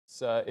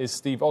Is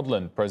Steve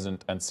Odland,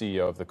 President and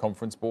CEO of the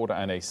Conference Board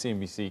and a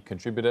CNBC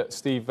contributor.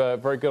 Steve,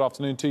 very good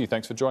afternoon to you.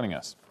 Thanks for joining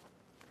us.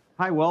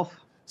 Hi, Wolf.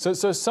 So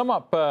sum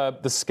up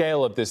the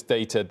scale of this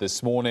data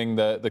this morning,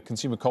 the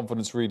consumer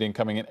confidence reading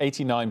coming in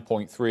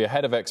 89.3,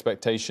 ahead of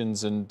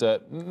expectations and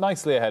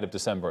nicely ahead of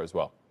December as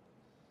well.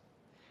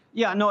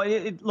 Yeah, no,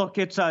 look,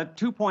 it's a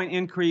 2-point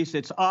increase.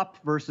 It's up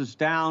versus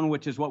down,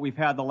 which is what we've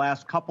had the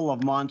last couple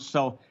of months.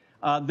 So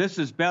this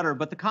is better.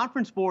 But the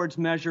Conference Board's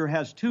measure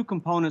has two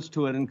components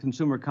to it in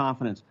consumer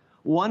confidence.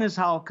 One is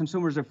how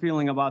consumers are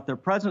feeling about their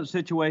present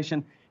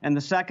situation, and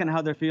the second,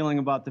 how they're feeling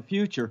about the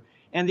future.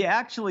 And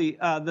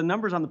the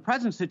numbers on the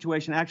present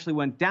situation actually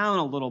went down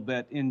a little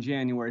bit in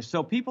January.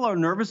 So people are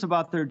nervous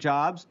about their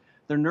jobs.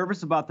 They're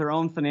nervous about their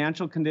own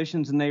financial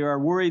conditions, and they are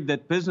worried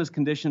that business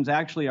conditions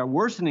actually are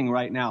worsening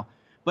right now.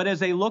 But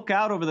as they look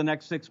out over the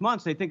next 6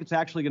 months, they think it's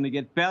actually going to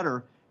get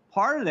better.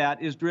 Part of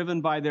that is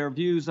driven by their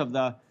views of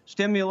the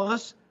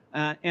stimulus,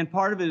 and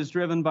part of it is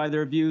driven by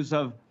their views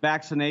of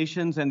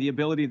vaccinations and the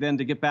ability then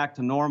to get back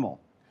to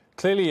normal.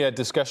 Clearly,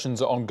 discussions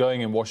are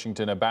ongoing in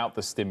Washington about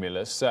the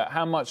stimulus.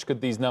 How much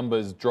could these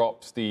numbers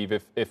drop, Steve,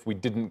 if we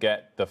didn't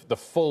get the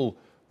full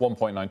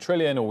 $1.9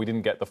 trillion or we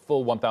didn't get the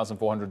full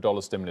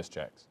 $1,400 stimulus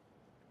checks?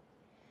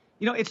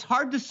 You know, it's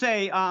hard to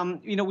say.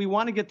 We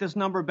want to get this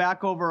number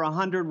back over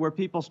 100 where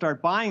people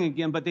start buying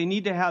again, but they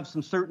need to have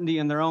some certainty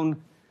in their own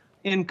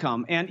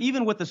income. And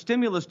even with the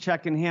stimulus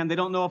check in hand, they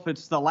don't know if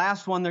it's the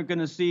last one they're going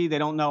to see. They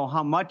don't know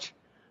how much,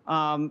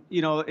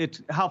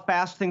 it's how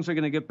fast things are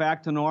going to get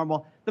back to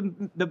normal.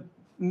 The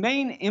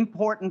main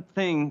important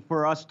thing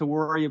for us to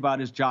worry about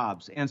is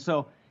jobs. And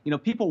so,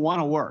 people want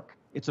to work.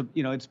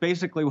 It's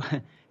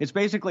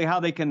basically how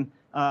they can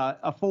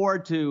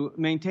afford to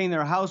maintain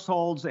their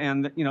households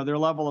and, their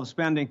level of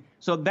spending.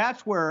 So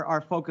that's where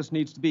our focus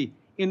needs to be.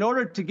 In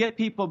order to get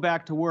people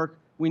back to work,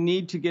 we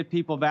need to get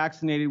people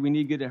vaccinated. We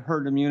need to get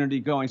herd immunity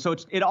going. So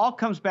it all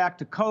comes back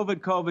to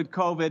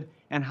COVID,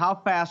 and how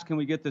fast can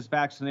we get this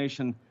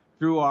vaccination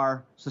through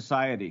our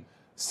society.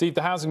 Steve,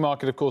 the housing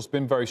market, of course, has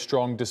been very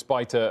strong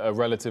despite a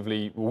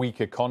relatively weak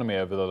economy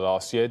over the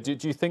last year.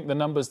 Do you think the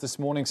numbers this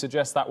morning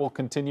suggest that will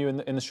continue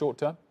in the short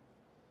term?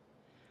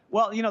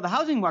 Well, the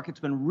housing market's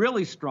been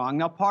really strong.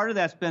 Now, part of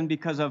that's been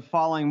because of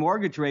falling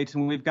mortgage rates,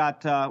 and we've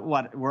got,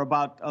 we're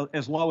about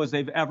as low as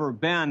they've ever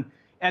been.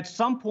 At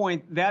some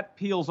point, that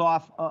peels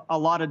off a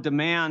lot of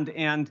demand,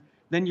 and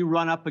then you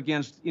run up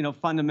against,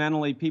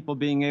 fundamentally people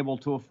being able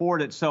to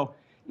afford it. So,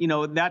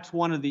 that's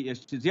one of the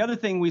issues. The other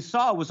thing we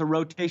saw was a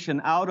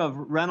rotation out of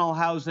rental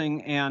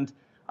housing and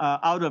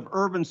out of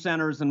urban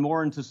centers and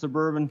more into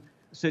suburban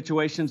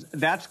situations.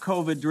 That's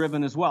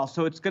COVID-driven as well.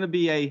 So it's going to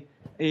be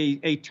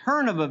a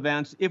turn of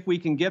events if we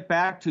can get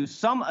back to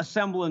some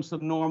semblance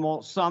of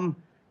normal, some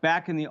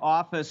back in the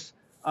office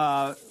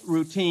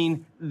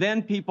routine.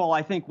 Then people,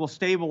 I think, will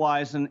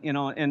stabilize and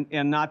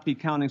not be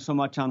counting so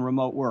much on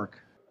remote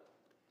work.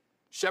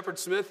 Shepard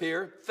Smith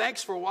here.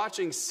 Thanks for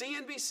watching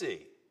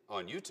CNBC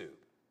on YouTube.